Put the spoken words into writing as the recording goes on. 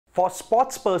For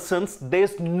sports persons,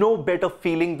 there's no better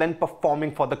feeling than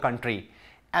performing for the country.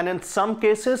 And in some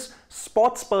cases,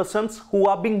 sports persons who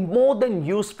are being more than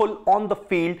useful on the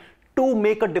field to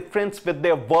make a difference with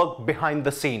their work behind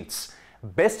the scenes.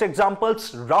 Best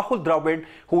examples, Rahul Dravid,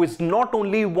 who is not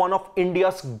only one of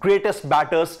India's greatest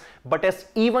batters, but has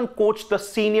even coached the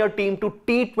senior team to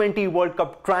T20 World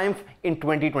Cup triumph in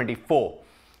 2024.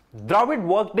 Dravid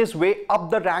worked his way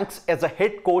up the ranks as a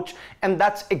head coach, and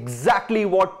that's exactly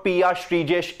what PR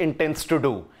Sreejesh intends to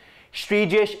do.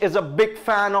 Sreejesh is a big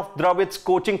fan of Dravid's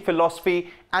coaching philosophy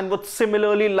and would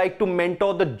similarly like to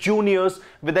mentor the juniors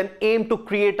with an aim to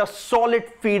create a solid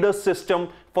feeder system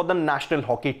for the national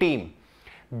hockey team.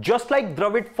 Just like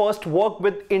Dravid first worked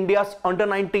with India's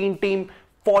under-19 team,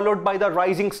 followed by the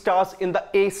rising stars in the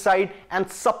A side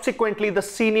and subsequently the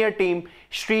senior team,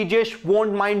 Sreejesh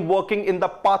won't mind working in the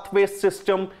pathways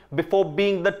system before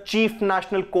being the chief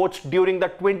national coach during the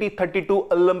 2032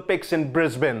 Olympics in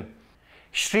Brisbane.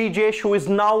 Sreejesh, who is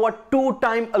now a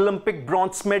two-time Olympic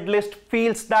bronze medalist,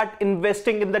 feels that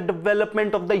investing in the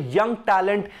development of the young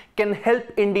talent can help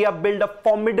India build a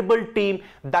formidable team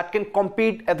that can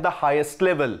compete at the highest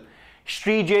level.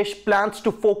 Sreejesh plans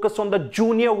to focus on the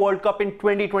Junior World Cup in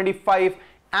 2025,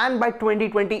 and by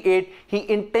 2028 he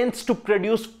intends to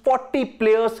produce 40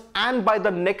 players, and by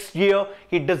the next year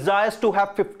he desires to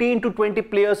have 15 to 20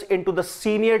 players into the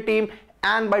senior team,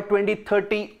 and by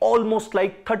 2030 almost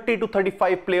like 30 to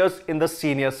 35 players in the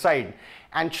senior side.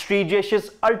 And Sreejesh's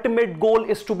ultimate goal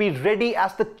is to be ready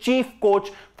as the chief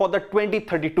coach for the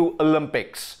 2032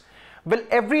 Olympics. Well,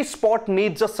 every sport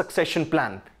needs a succession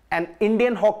plan, and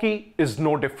Indian hockey is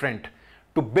no different.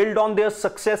 To build on their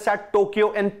success at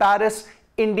Tokyo and Paris,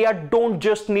 India don't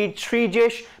just need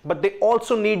Sreejesh, but they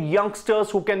also need youngsters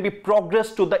who can be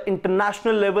progressed to the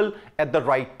international level at the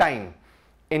right time.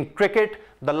 In cricket,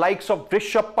 the likes of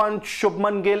Rishabh Pant,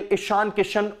 Shubman Gill, Ishan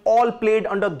Kishan all played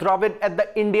under Dravid at the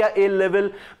India A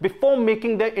level before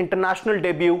making their international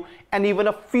debut, and even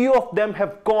a few of them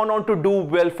have gone on to do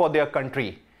well for their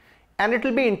country. And it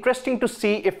will be interesting to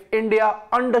see if India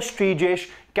under Sreejesh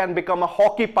can become a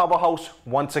hockey powerhouse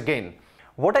once again.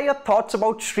 What are your thoughts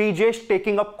about Sreejesh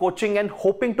taking up coaching and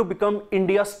hoping to become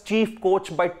India's chief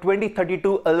coach by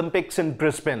 2032 Olympics in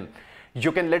Brisbane?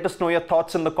 You can let us know your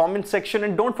thoughts in the comment section,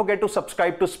 and don't forget to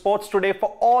subscribe to Sports Today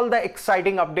for all the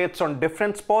exciting updates on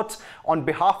different sports. On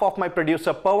behalf of my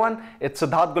producer Pawan, it's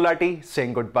Siddharth Gulati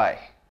saying goodbye.